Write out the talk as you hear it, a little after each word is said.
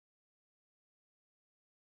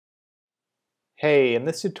Hey, in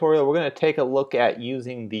this tutorial we're going to take a look at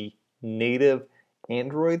using the native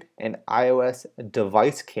Android and iOS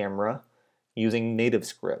device camera using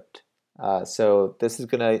NativeScript. So this is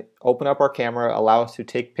going to open up our camera, allow us to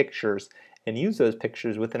take pictures and use those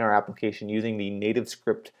pictures within our application using the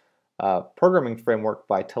NativeScript programming framework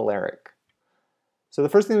by Telerik. So the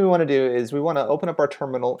first thing we want to do is we want to open up our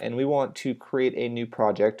terminal and we want to create a new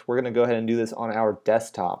project. We're going to go ahead and do this on our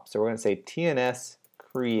desktop. So we're going to say TNS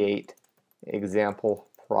create example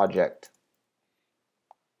project.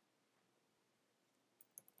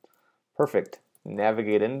 Perfect.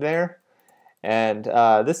 Navigate in there, and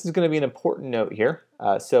this is going to be an important note here.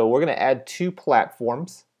 So we're going to add two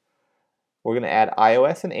platforms. We're going to add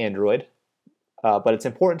iOS and Android, but it's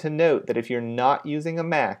important to note that if you're not using a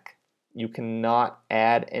Mac, you cannot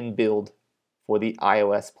add and build for the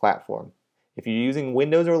iOS platform. If you're using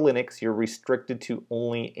Windows or Linux, you're restricted to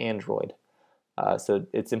only Android. So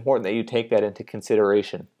it's important that you take that into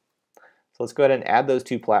consideration. So let's go ahead and add those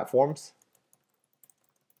two platforms.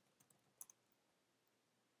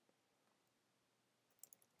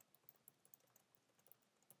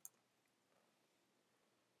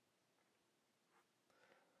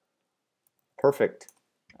 Perfect.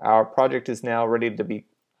 Our project is now ready to be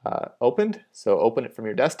opened. So open it from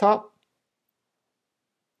your desktop.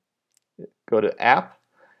 Go to App,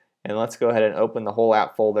 and let's go ahead and open the whole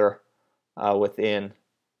app folder within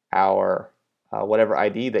our whatever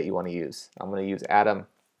ID that you want to use. I'm going to use Atom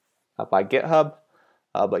by GitHub,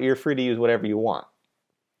 but you're free to use whatever you want.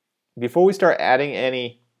 Before we start adding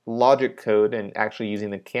any logic code and actually using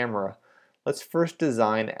the camera, let's first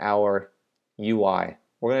design our UI.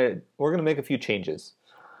 We're gonna make a few changes.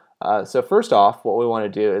 So first off, what we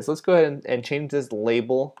want to do is let's go ahead and change this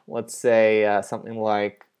label. Let's say something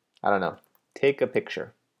like, I don't know, take a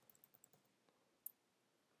picture.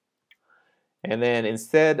 And then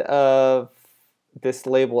instead of this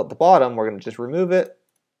label at the bottom, we're going to just remove it.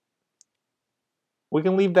 We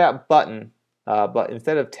can leave that button, but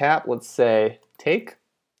instead of tap, let's say take.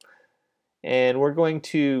 And we're going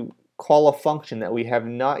to call a function that we have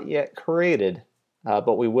not yet created,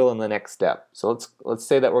 but we will in the next step. So let's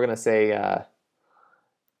say that we're going to say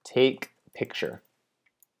take picture.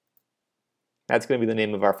 That's going to be the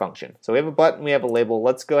name of our function. So we have a button, we have a label.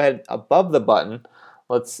 Let's go ahead above the button.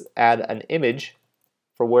 Let's add an image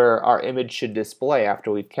for where our image should display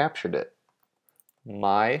after we've captured it.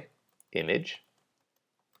 My image.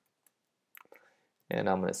 And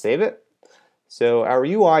I'm going to save it. So our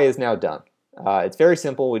UI is now done. It's very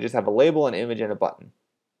simple. We just have a label, an image, and a button.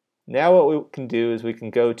 Now what we can do is we can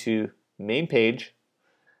go to main page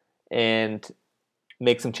and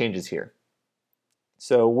make some changes here.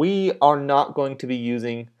 So we are not going to be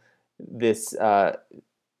using this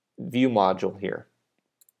view module here.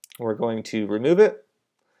 We're going to remove it.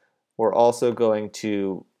 We're also going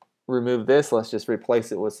to remove this. Let's just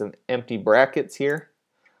replace it with some empty brackets here.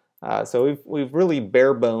 So we've really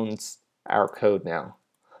bare bones our code now.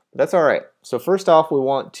 But that's all right. So first off, we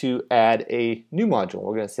want to add a new module.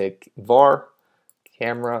 We're going to say var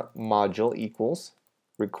camera module equals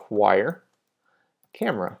require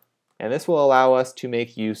camera. And this will allow us to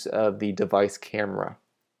make use of the device camera.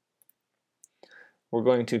 We're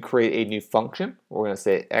going to create a new function. We're going to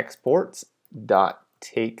say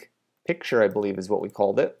exports.takePicture, I believe is what we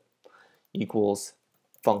called it, equals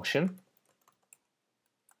function.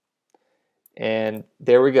 And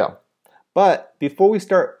there we go. But before we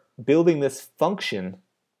start building this function,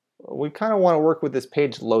 we kind of want to work with this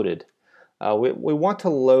page loaded. We want to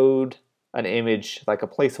load an image, like a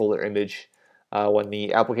placeholder image, when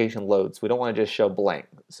the application loads. We don't want to just show blank.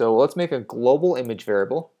 So let's make a global image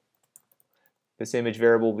variable. This image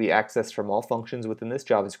variable will be accessed from all functions within this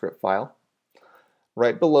JavaScript file.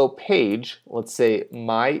 Right below page, let's say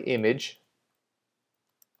my image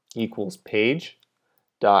equals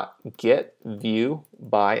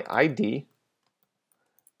page.getViewById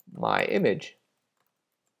my image.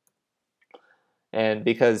 And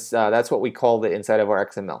because that's what we called it inside of our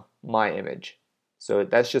XML, my image. So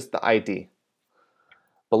that's just the ID.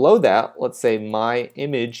 Below that, let's say my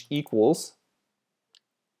image equals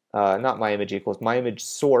not my image equals, my image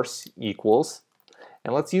source equals,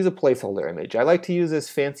 and let's use a placeholder image. I like to use this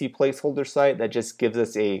fancy placeholder site that just gives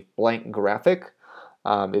us a blank graphic.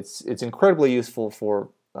 It's incredibly useful for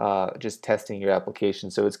just testing your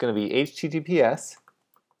application. So it's going to be https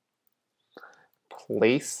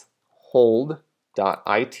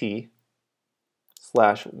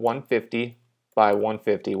placehold.it/150 by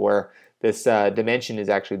 150, where this dimension is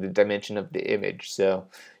actually the dimension of the image. So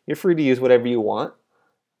you're free to use whatever you want.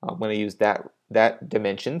 I'm going to use that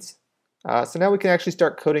dimensions. So now we can actually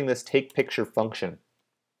start coding this take picture function.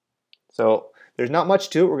 So There's not much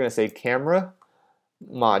to it. We're going to say camera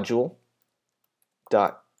module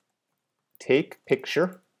dot take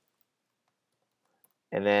picture,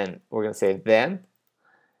 and then we're going to say then,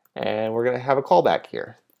 and we're going to have a callback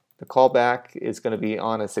here. The callback is going to be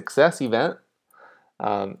on a success event.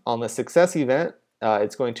 On the success event,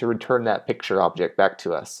 it's going to return that picture object back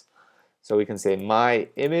to us. So we can say my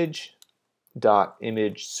image dot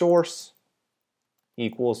image source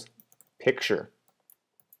equals picture.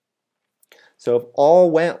 So if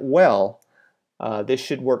all went well, this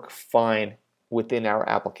should work fine within our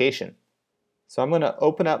application. So I'm going to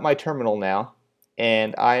open up my terminal now,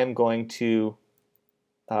 and I am going to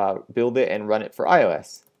build it and run it for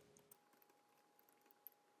iOS.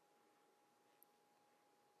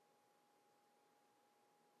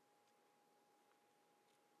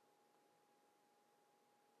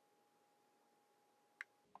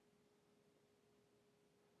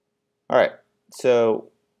 Alright, so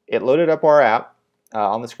it loaded up our app.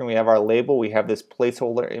 On the screen we have our label, we have this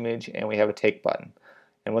placeholder image, and we have a take button.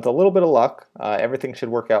 And with a little bit of luck, everything should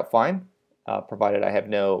work out fine, provided I have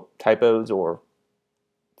no typos or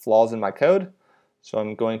flaws in my code. So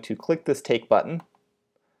I'm going to click this take button.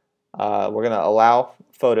 We're going to allow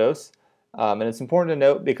photos. And it's important to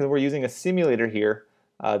note, because we're using a simulator here,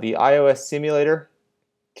 the iOS simulator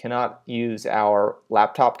cannot use our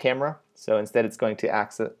laptop camera. So instead it's going to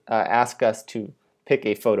ask us to pick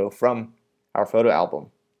a photo from our photo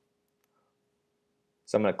album.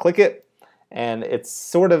 So I'm going to click it, and it's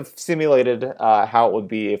sort of simulated how it would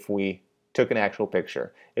be if we took an actual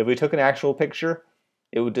picture. If we took an actual picture,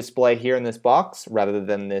 it would display here in this box rather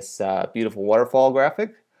than this beautiful waterfall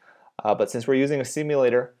graphic. But since we're using a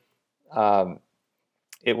simulator,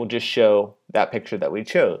 it will just show that picture that we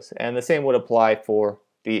chose. And the same would apply for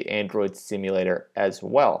the Android simulator as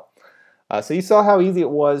well. So you saw how easy it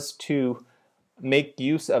was to make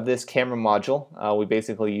use of this camera module. We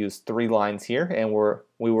basically used 3 lines here, and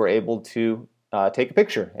we were able to take a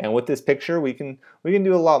picture. And with this picture, we can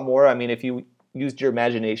do a lot more. I mean, if you used your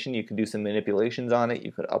imagination, you could do some manipulations on it.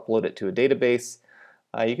 You could upload it to a database.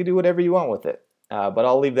 You could do whatever you want with it. But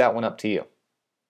I'll leave that one up to you.